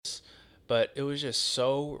but it was just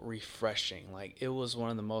so refreshing. Like, it was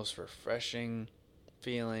one of the most refreshing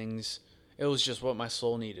feelings. It was just what my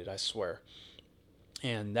soul needed, I swear.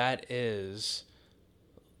 And that is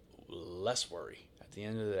less worry at the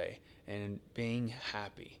end of the day, and being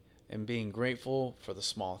happy and being grateful for the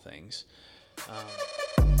small things.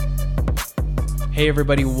 Hey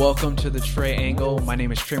everybody, welcome to the Trey Angle. My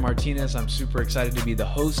name is Trey Martinez. I'm super excited to be the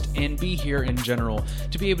host and be here in general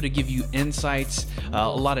to be able to give you insights, a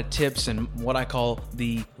lot of tips, and what I call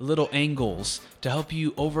the little angles to help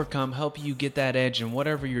you overcome, help you get that edge in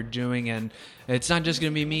whatever you're doing. And it's not just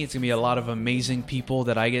going to be me, it's going to be a lot of amazing people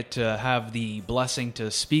that I get to have the blessing to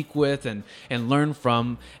speak with and learn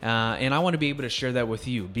from. And I want to be able to share that with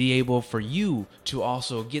you, be able for you to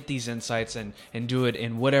also get these insights and do it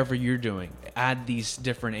in whatever you're doing. Add these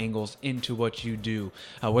different angles into what you do,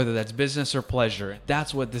 whether that's business or pleasure.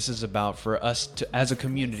 That's what this is about for us to, as a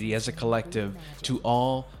community, as a collective, to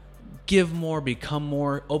all give more, become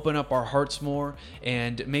more, open up our hearts more,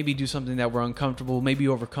 and maybe do something that we're uncomfortable, maybe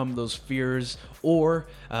overcome those fears, or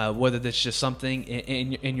whether that's just something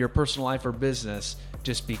in your personal life or business,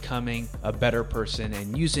 just becoming a better person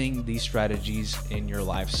and using these strategies in your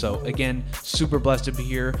life. So again, super blessed to be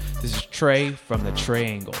here. This is Trey from the Trey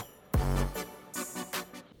Angle.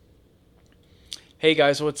 Hey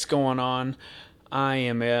guys, what's going on?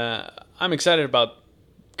 I'm excited about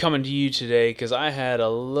coming to you today because I had a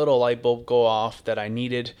little light bulb go off that I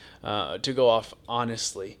needed to go off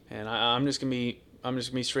honestly, and I'm just gonna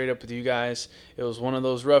be straight up with you guys. It was one of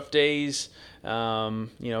those rough days,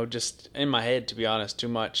 just in my head, to be honest, too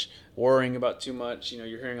much worrying about too much. You're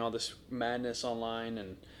hearing all this madness online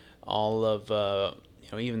and all of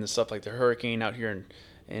even the stuff like the hurricane out here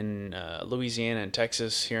in Louisiana and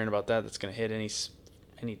Texas, hearing about that's going to hit any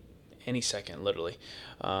second, literally.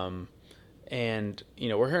 And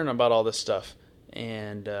we're hearing about all this stuff,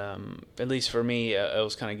 and at least for me, it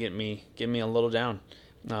was kind of getting me a little down.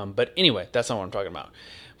 But anyway, that's not what I'm talking about.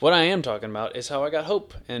 What I am talking about is how I got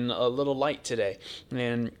hope and a little light today.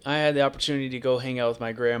 And I had the opportunity to go hang out with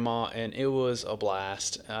my grandma, and it was a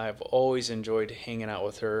blast. I've always enjoyed hanging out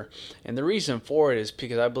with her, and the reason for it is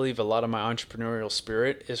because I believe a lot of my entrepreneurial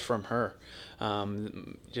spirit is from her.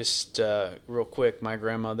 Just real quick, my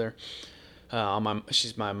grandmother,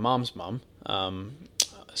 she's my mom's mom.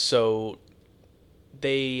 So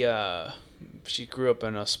she grew up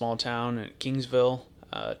in a small town in Kingsville,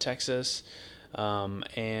 Texas. And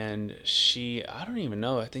I don't even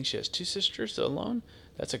know, I think she has 2 sisters alone.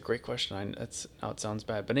 That's a great question. That's how it sounds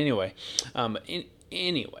bad. But anyway,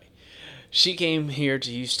 she came here to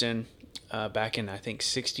Houston, back in, I think,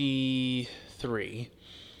 63,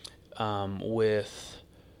 with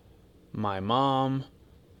my mom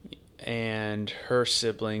and her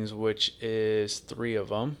siblings, which is 3 of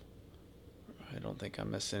them. I don't think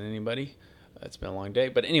I'm missing anybody. It's been a long day,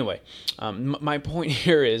 but anyway, my point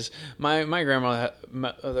here is my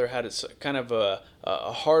grandmother had kind of a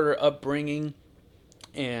harder upbringing,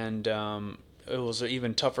 and it was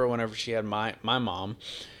even tougher whenever she had my mom,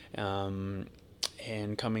 and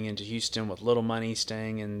coming into Houston with little money,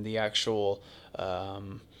 staying in the actual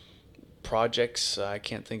projects. I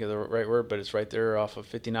can't think of the right word, but it's right there off of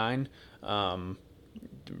 59, right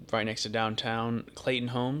next to downtown Clayton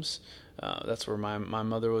Homes. That's where my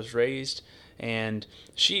mother was raised. And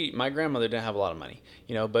my grandmother didn't have a lot of money,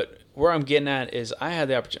 but where I'm getting at is I had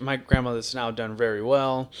the opportunity. My grandmother's now done very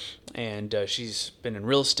well, and she's been in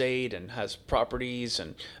real estate and has properties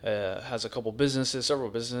and has a couple businesses,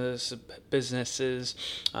 several businesses,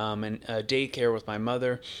 and daycare with my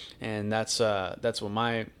mother. And that's what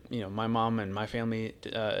my mom and my family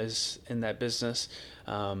is in that business.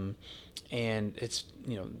 And it's,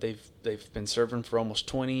 they've been serving for almost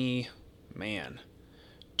 20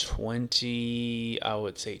 years,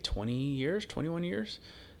 21 years.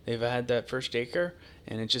 They've had that first daycare,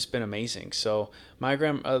 and it's just been amazing. So my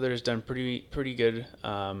grandmother's done pretty good.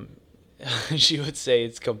 She would say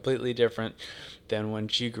it's completely different than when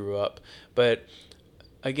she grew up. But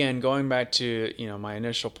again, going back to, my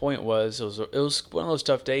initial point was it was one of those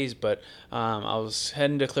tough days, but I was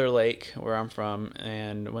heading to Clear Lake, where I'm from,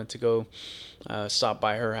 and went to go stop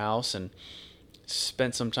by her house and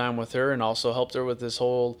spent some time with her, and also helped her with this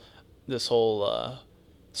whole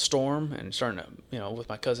storm, and starting to, with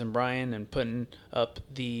my cousin Brian, and putting up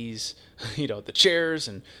these, the chairs,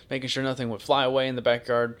 and making sure nothing would fly away in the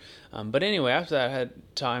backyard. But anyway, after that, I had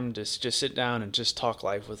time to just sit down and just talk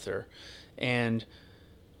life with her. And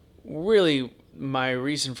really, my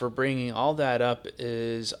reason for bringing all that up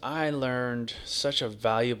is I learned such a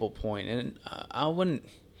valuable point, and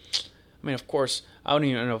of course, I don't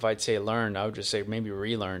even know if I'd say learned. I would just say maybe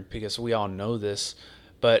relearned, because we all know this.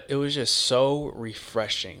 But it was just so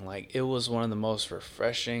refreshing. Like, it was one of the most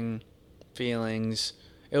refreshing feelings.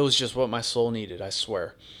 It was just what my soul needed, I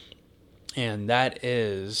swear. And that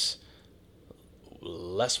is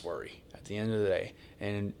less worry at the end of the day,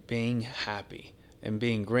 and being happy and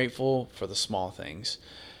being grateful for the small things.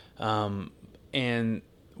 And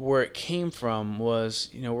where it came from was,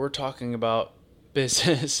 we're talking about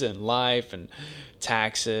business and life and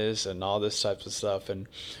taxes and all this type of stuff. And,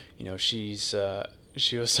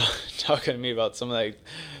 she was talking to me about some of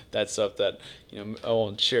that stuff that, I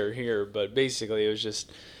won't share here, but basically it was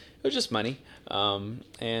just money,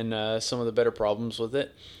 and some of the better problems with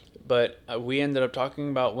it. But we ended up talking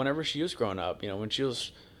about whenever she was growing up, when she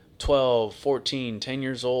was 12, 14, 10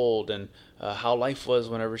 years old, and how life was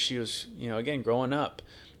whenever she was, again, growing up.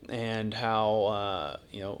 And how,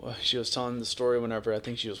 she was telling the story whenever I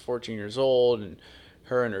think she was 14 years old, and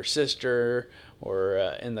her and her sister were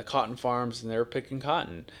in the cotton farms, and they were picking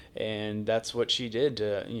cotton. And that's what she did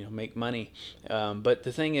to, make money. But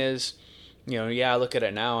the thing is, I look at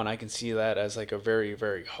it now and I can see that as like a very,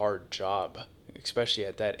 very hard job, especially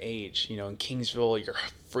at that age. In Kingsville, you're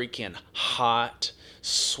freaking hot,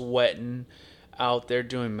 sweating out there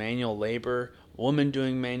doing manual labor, woman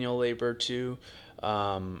doing manual labor too.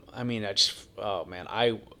 Oh man,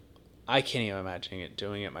 I can't even imagine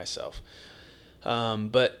doing it myself.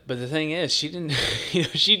 But the thing is, she didn't,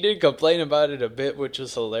 she did complain about it a bit, which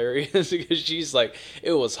was hilarious because she's like,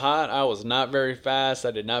 it was hot. I was not very fast.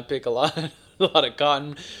 I did not pick a lot of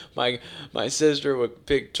cotton. My sister would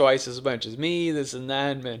pick twice as much as me, this and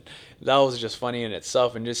that. Man, that was just funny in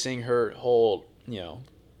itself. And just seeing her whole,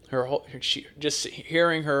 just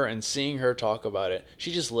hearing her and seeing her talk about it,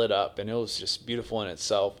 she just lit up, and it was just beautiful in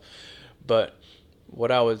itself. But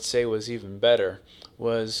what I would say was even better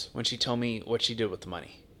was when she told me what she did with the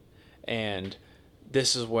money. And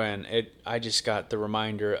this is when I just got the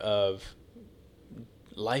reminder of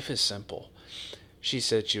life is simple. She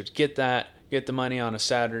said she would get the money on a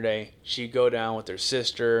Saturday. She'd go down with her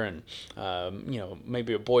sister and,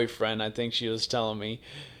 maybe a boyfriend. I think she was telling me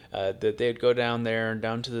that they'd go down there,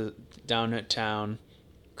 down at town,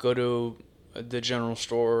 go to the general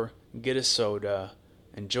store, get a soda,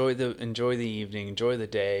 enjoy the evening, enjoy the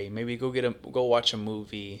day, maybe go watch a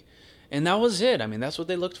movie. And that was it. I mean, that's what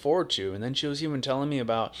they looked forward to. And then she was even telling me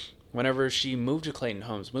about whenever she moved to Clayton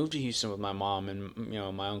Homes, moved to Houston with my mom and,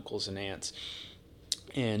 my uncles and aunts,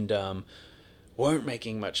 and weren't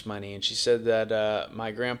making much money. And she said that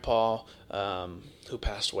my grandpa, who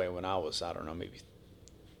passed away when I was, I don't know, maybe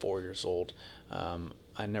 4 years old, I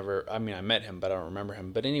met him, but I don't remember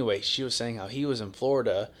him. But anyway, she was saying how he was in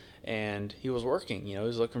Florida and he was working, he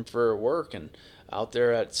was looking for work and out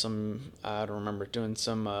there at I don't remember, doing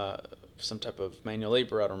some type of manual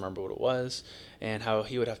labor, I don't remember what it was, and how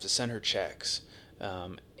he would have to send her checks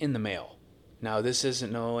in the mail. Now, this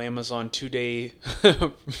isn't no Amazon 2-day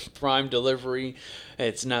Prime delivery.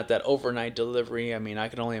 It's not that overnight delivery. I mean, I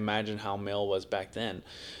can only imagine how mail was back then.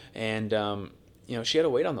 And, she had to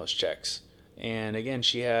wait on those checks. And again,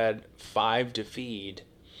 she had 5 to feed.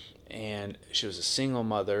 And she was a single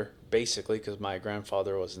mother, basically, because my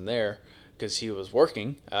grandfather wasn't there because he was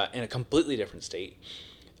working in a completely different state.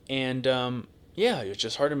 And, it was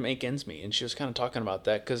just hard to make ends meet. And she was kind of talking about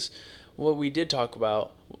that because what we did talk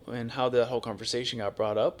about and how that whole conversation got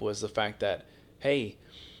brought up was the fact that, hey,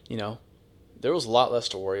 there was a lot less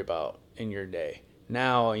to worry about in your day.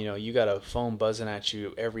 Now, you got a phone buzzing at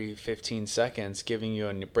you every 15 seconds, giving you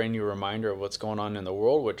a brand new reminder of what's going on in the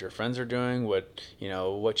world, what your friends are doing, what you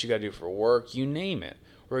got to do for work, you name it.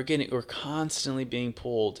 We're constantly being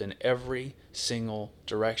pulled in every single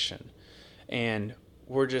direction. And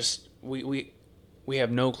we're just, we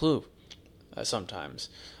have no clue sometimes.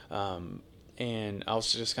 And I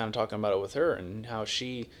was just kind of talking about it with her and how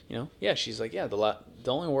she, she's like, the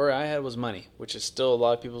only worry I had was money, which is still a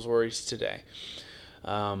lot of people's worries today.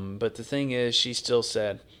 But the thing is, she still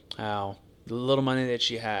said how the little money that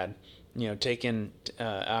she had, taking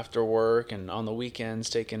after work and on the weekends,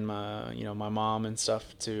 taking my mom and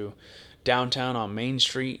stuff to downtown on Main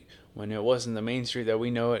Street when it wasn't the Main Street that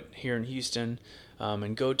we know it here in Houston,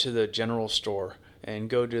 and go to the general store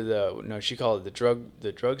and go to she called it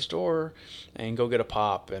the drug store, and go get a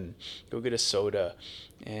pop and go get a soda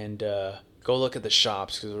and go look at the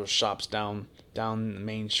shops, because there were shops down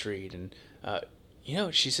Main Street. And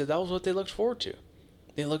she said that was what they looked forward to.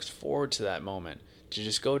 They looked forward to that moment, to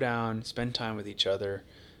just go down, spend time with each other,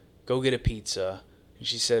 go get a pizza. And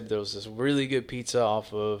she said there was this really good pizza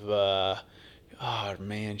off of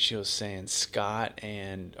she was saying Scott,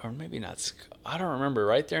 or maybe not Scott, I don't remember,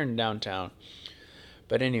 right there in downtown.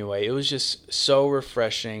 But anyway, it was just so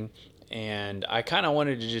refreshing. And I kind of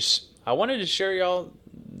wanted to share y'all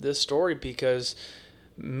this story because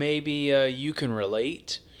maybe you can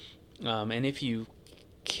relate. And if you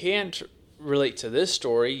can't relate to this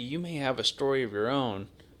story, you may have a story of your own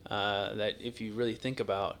that, if you really think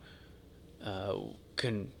about,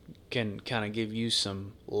 can kind of give you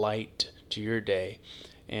some light to your day.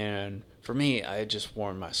 And for me, I just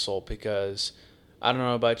warmed my soul because I don't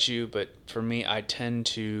know about you, but for me, I tend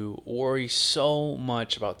to worry so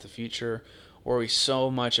much about the future, worry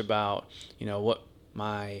so much about, what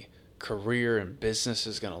my career and business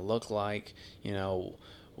is going to look like, you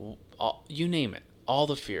name it, all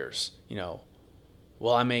the fears,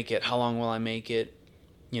 will I make it? How long will I make it?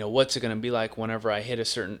 What's it going to be like whenever I hit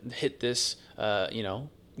this,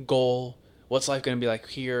 goal? What's life going to be like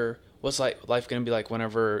here? What's life going to be like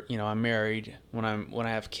whenever, I'm married, when I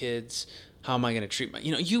have kids? How am I going to treat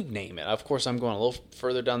you name it. Of course, I'm going a little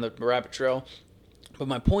further down the rabbit trail, but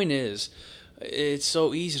my point is, it's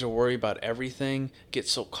so easy to worry about everything, get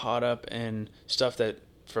so caught up in stuff that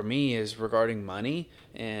for me is regarding money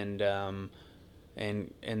and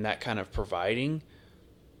that kind of providing,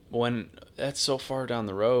 when that's so far down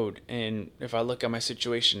the road. And if I look at my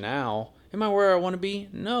situation now, am I where I want to be?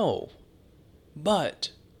 No.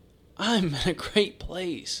 But I'm in a great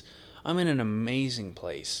place. I'm in an amazing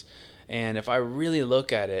place. And if I really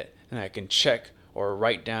look at it and I can check or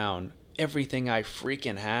write down everything I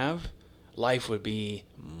freaking have, life would be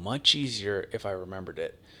much easier if I remembered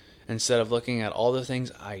it, instead of looking at all the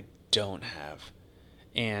things I don't have.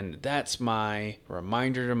 And that's my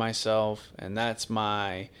reminder to myself, and that's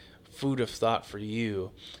my food of thought for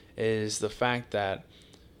you, is the fact that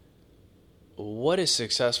what is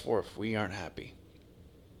success for if we aren't happy?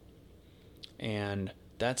 And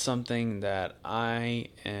that's something that I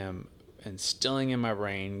am instilling in my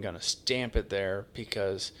brain, gonna stamp it there,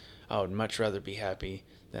 because I would much rather be happy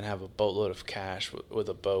than have a boatload of cash with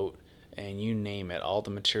a boat and you name it, all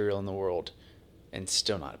the material in the world, and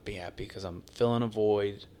still not be happy because I'm filling a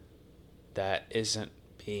void that isn't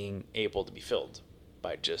being able to be filled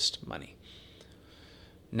by just money.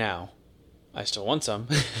 Now, I still want some.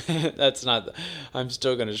 I'm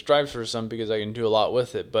still going to strive for some because I can do a lot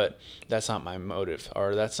with it, but that's not my motive,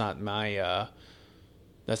 or that's not how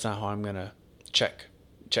I'm going to check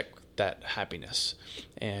that happiness.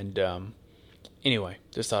 And anyway,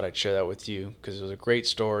 just thought I'd share that with you because it was a great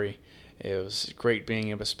story. It was great being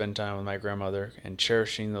able to spend time with my grandmother and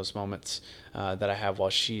cherishing those moments that I have while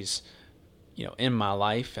she's, in my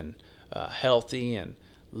life, and healthy and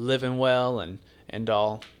living well and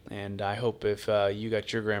all. And I hope if you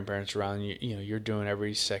got your grandparents around, you're doing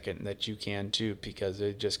every second that you can too, because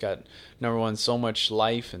they just got, number one, so much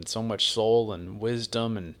life and so much soul and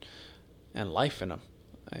wisdom and life in them,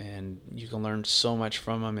 and you can learn so much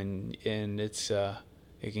from them, and it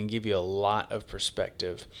can give you a lot of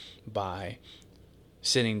perspective by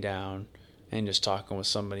sitting down and just talking with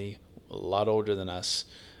somebody a lot older than us,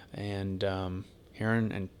 and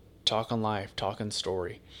hearing and talking life, talking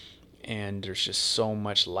story. And there's just so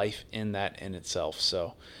much life in that in itself.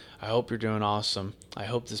 So I hope you're doing awesome. I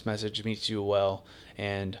hope this message meets you well.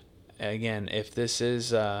 And again, if this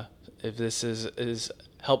is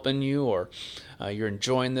helping you, or you're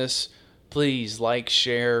enjoying this, please like,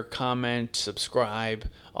 share, comment, subscribe,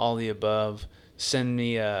 all the above. Send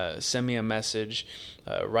me a message,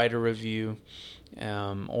 write a review,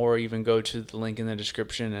 or even go to the link in the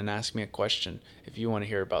description and ask me a question if you want to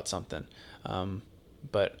hear about something.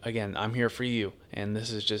 But again, I'm here for you, and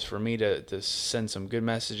this is just for me to send some good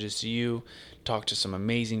messages to you, talk to some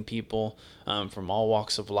amazing people from all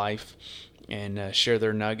walks of life, and share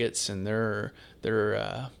their nuggets and their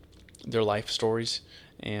life stories,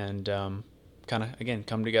 and kind of, again,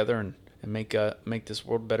 come together and make this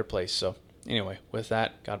world a better place. So anyway, with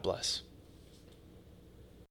that, God bless.